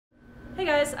Hey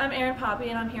guys, I'm Erin Poppy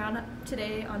and I'm here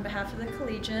today on behalf of the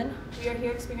Collegian. We are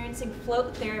here experiencing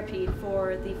float therapy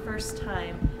for the first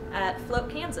time at Float,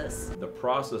 Kansas. The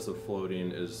process of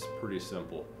floating is pretty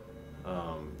simple.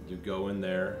 You go in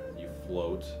there, you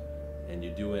float, and you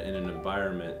do it in an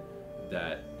environment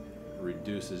that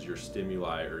reduces your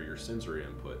stimuli or your sensory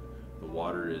input. The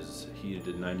water is heated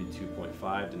at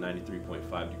 92.5 to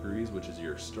 93.5 degrees, which is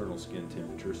your external skin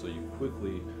temperature, so you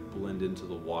quickly blend into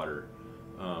the water,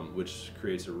 which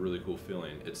creates a really cool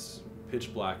feeling. It's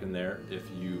pitch black in there if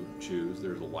you choose.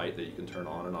 There's a light that you can turn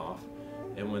on and off.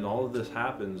 And when all of this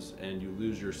happens and you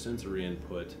lose your sensory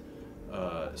input,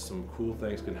 some cool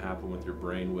things can happen with your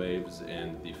brain waves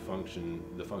and the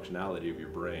functionality of your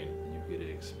brain. You get to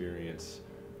experience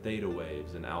theta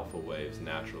waves and alpha waves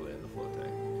naturally in the float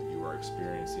tank. You are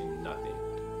experiencing nothing,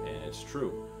 and it's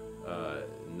true.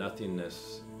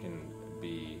 Nothingness can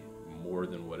be more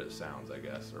than what it sounds, I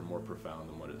guess, or more profound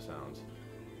than what it sounds.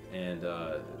 And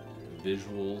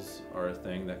visuals are a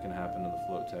thing that can happen in the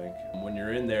float tank. When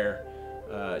you're in there,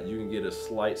 you can get a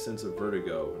slight sense of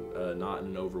vertigo, not in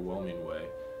an overwhelming way,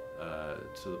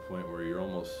 to the point where it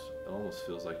almost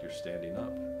feels like you're standing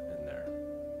up in there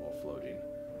while floating.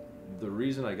 The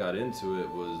reason I got into it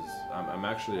was I'm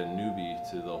actually a newbie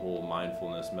to the whole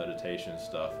mindfulness meditation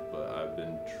stuff, but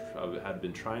I had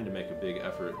been trying to make a big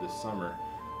effort this summer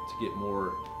to get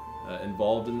more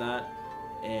involved in that,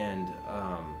 and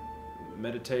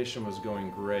meditation was going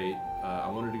great. I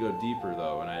wanted to go deeper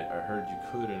though, and I heard you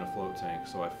could in a float tank,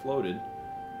 so I floated.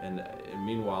 And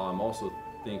meanwhile, I'm also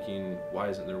thinking, why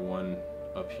isn't there one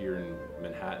up here in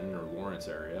Manhattan or Lawrence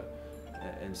area?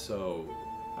 And so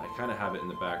I kind of have it in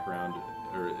the background,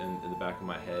 or in the back of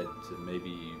my head, to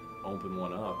maybe open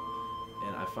one up.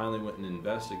 And I finally went and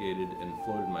investigated and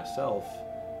floated myself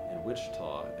in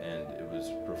Wichita, and it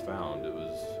was profound. It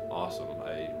was awesome.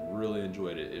 I really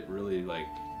enjoyed it. It really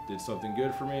did something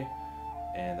good for me,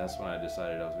 and that's when I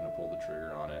decided I was going to pull the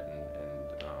trigger on it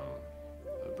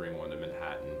and bring one to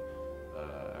Manhattan.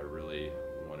 I really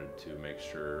wanted to make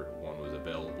sure one was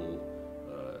available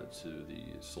to the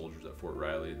soldiers at Fort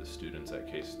Riley, the students at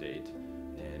K-State,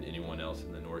 and anyone else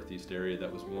in the Northeast area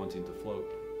that was wanting to float.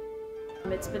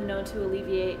 It's been known to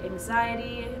alleviate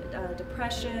anxiety,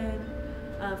 depression.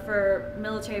 For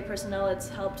military personnel, it's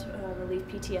helped relieve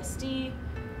PTSD.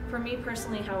 For me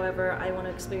personally, however, I want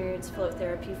to experience float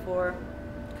therapy for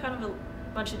kind of a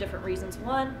bunch of different reasons.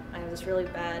 One, I have this really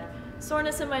bad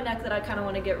soreness in my neck that I kind of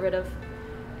want to get rid of.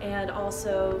 And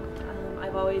also,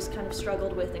 I've always kind of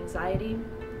struggled with anxiety.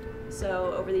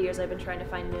 So over the years, I've been trying to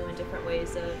find new and different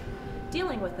ways of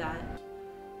dealing with that.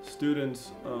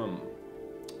 Students,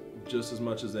 just as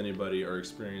much as anybody, are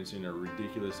experiencing a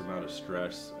ridiculous amount of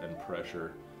stress and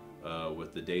pressure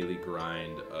with the daily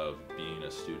grind of being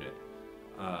a student.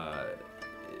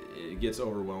 It gets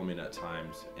overwhelming at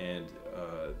times, and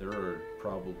there are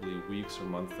probably weeks or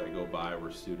months that go by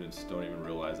where students don't even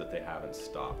realize that they haven't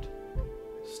stopped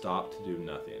to do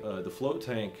nothing. The float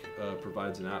tank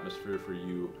provides an atmosphere for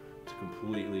you to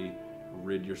completely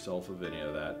rid yourself of any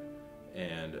of that,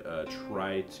 and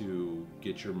try to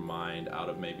get your mind out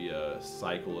of maybe a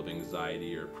cycle of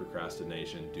anxiety or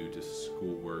procrastination due to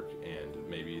schoolwork and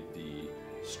maybe the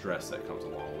stress that comes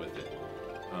along with it.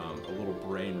 A little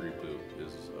brain reboot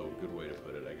is a good way to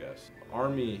put it, I guess.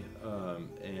 Army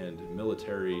and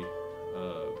military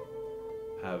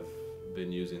have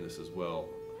been using this as well.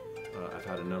 I've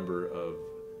had a number of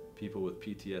people with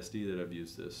PTSD that have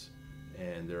used this,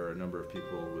 and there are a number of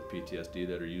people with PTSD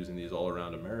that are using these all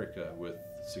around America with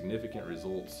significant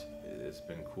results. It's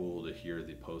been cool to hear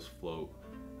the post-float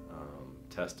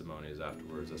testimonies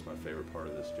afterwards. That's my favorite part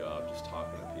of this job, just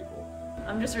talking to people.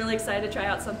 I'm just really excited to try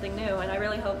out something new, and I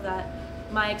really hope that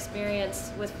my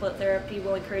experience with float therapy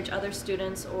will encourage other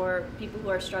students or people who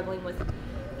are struggling with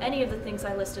any of the things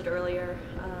I listed earlier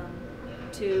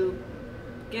to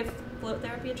give float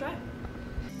therapy a try.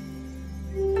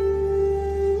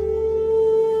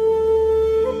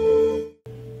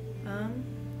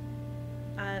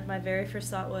 My very first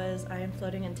thought was, I am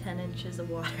floating in 10 inches of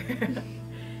water,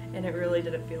 and it really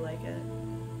didn't feel like it.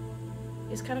 You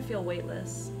just kind of feel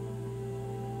weightless.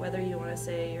 Whether you want to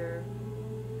say you're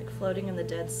like floating in the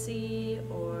Dead Sea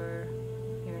or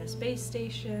you're in a space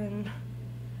station,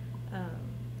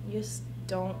 you just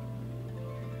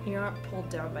you're not pulled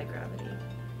down by gravity,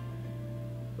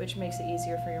 which makes it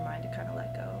easier for your mind to kind of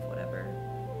let go of whatever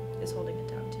is holding it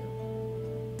down too.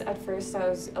 At first I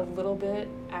was a little bit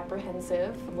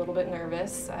apprehensive, a little bit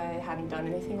nervous. I hadn't done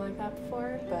anything like that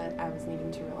before, but I was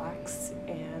needing to relax,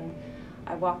 and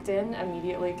I walked in,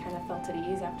 immediately kind of felt at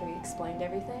ease after he explained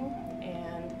everything,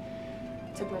 and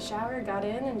took my shower, got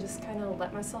in, and just kind of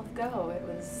let myself go. It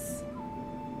was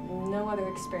no other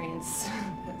experience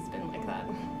that's been like that.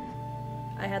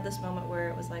 I had this moment where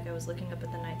it was like I was looking up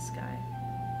at the night sky,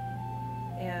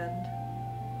 and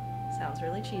sounds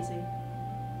really cheesy,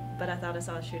 but I thought I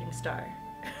saw a shooting star.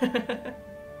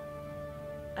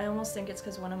 I almost think it's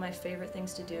because one of my favorite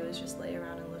things to do is just lay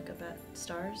around and look up at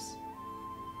stars.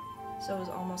 So it was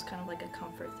almost kind of like a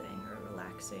comfort thing or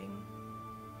relaxing.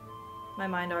 My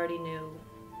mind already knew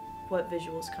what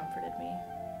visuals comforted me,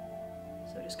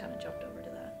 so I just kind of jumped over to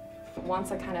that.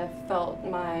 Once I kind of felt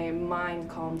my mind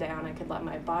calm down, I could let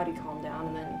my body calm down,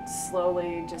 and then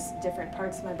slowly just different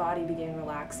parts of my body began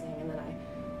relaxing, and then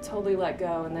I totally let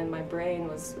go, and then my brain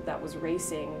that was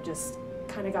racing just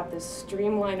kind of got this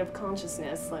streamline of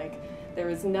consciousness. Like there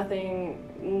was nothing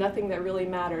that really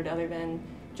mattered other than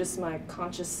just my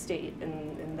conscious state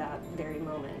in that very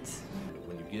moment.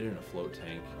 When you get in a float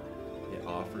tank, it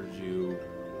offers you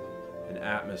an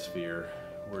atmosphere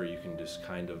where you can just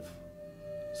kind of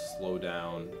slow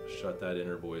down, shut that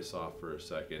inner voice off for a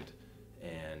second,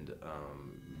 and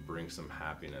bring some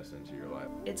happiness into your life.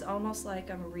 It's almost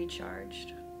like I'm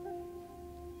recharged.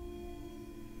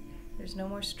 There's no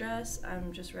more stress.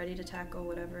 I'm just ready to tackle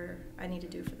whatever I need to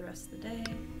do for the rest of the day.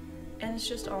 And it's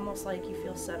just almost like you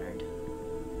feel centered.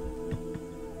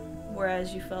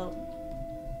 Whereas you felt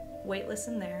weightless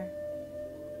in there,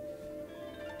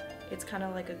 it's kind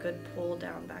of like a good pull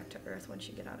down back to earth once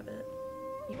you get out of it.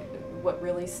 What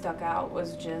really stuck out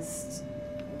was just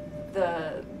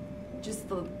the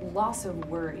loss of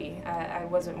worry. I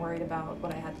wasn't worried about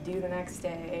what I had to do the next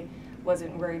day,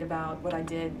 wasn't worried about what I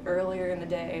did earlier in the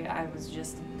day. I was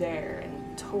just there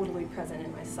and totally present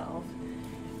in myself.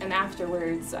 And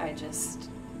afterwards, I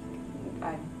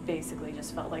basically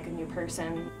just felt like a new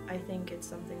person. I think it's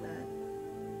something that,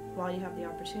 while you have the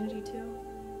opportunity to,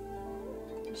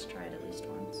 just try it at least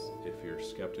once. If you're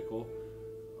skeptical,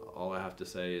 all I have to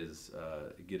say is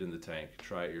get in the tank,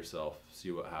 try it yourself,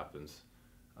 see what happens.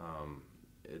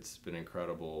 It's been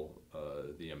incredible,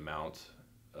 the amount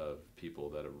of people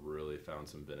that have really found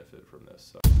some benefit from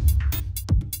this. So.